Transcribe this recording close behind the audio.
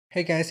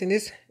Hey guys, in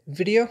this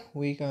video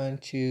we're going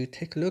to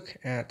take a look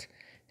at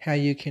how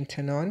you can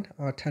turn on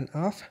or turn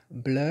off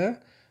blur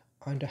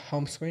on the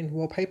home screen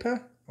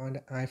wallpaper on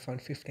the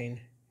iPhone 15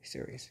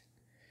 series.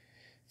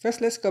 First,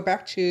 let's go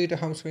back to the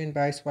home screen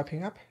by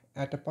swiping up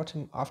at the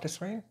bottom of the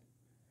screen.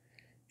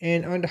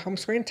 And on the home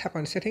screen, tap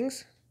on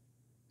Settings.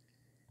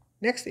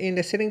 Next, in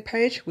the Setting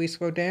page, we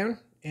scroll down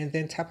and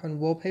then tap on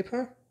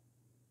Wallpaper.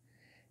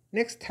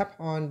 Next, tap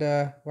on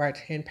the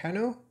right-hand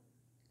panel,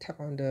 tap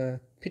on the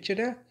picture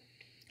there.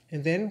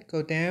 And then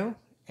go down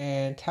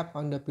and tap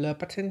on the blur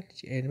button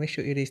and make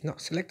sure it is not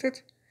selected.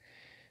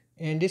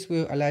 And this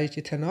will allow you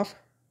to turn off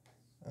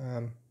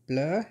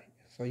blur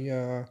for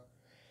your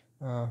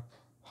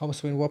home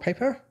screen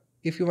wallpaper.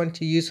 If you want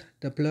to use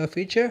the blur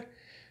feature,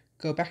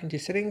 go back into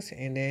settings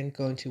and then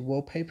go into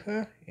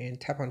wallpaper and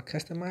tap on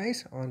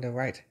customize on the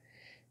right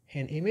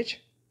hand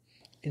image.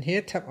 And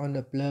here tap on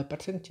the blur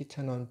button to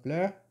turn on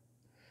blur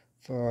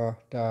for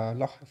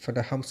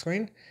the home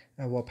screen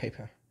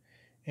wallpaper.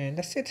 And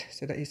that's it.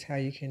 So that is how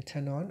you can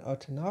turn on or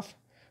turn off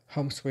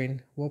home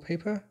screen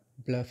wallpaper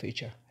blur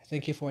feature.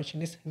 Thank you for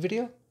watching this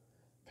video.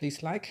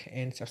 Please like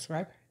and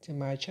subscribe to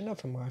my channel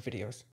for more videos.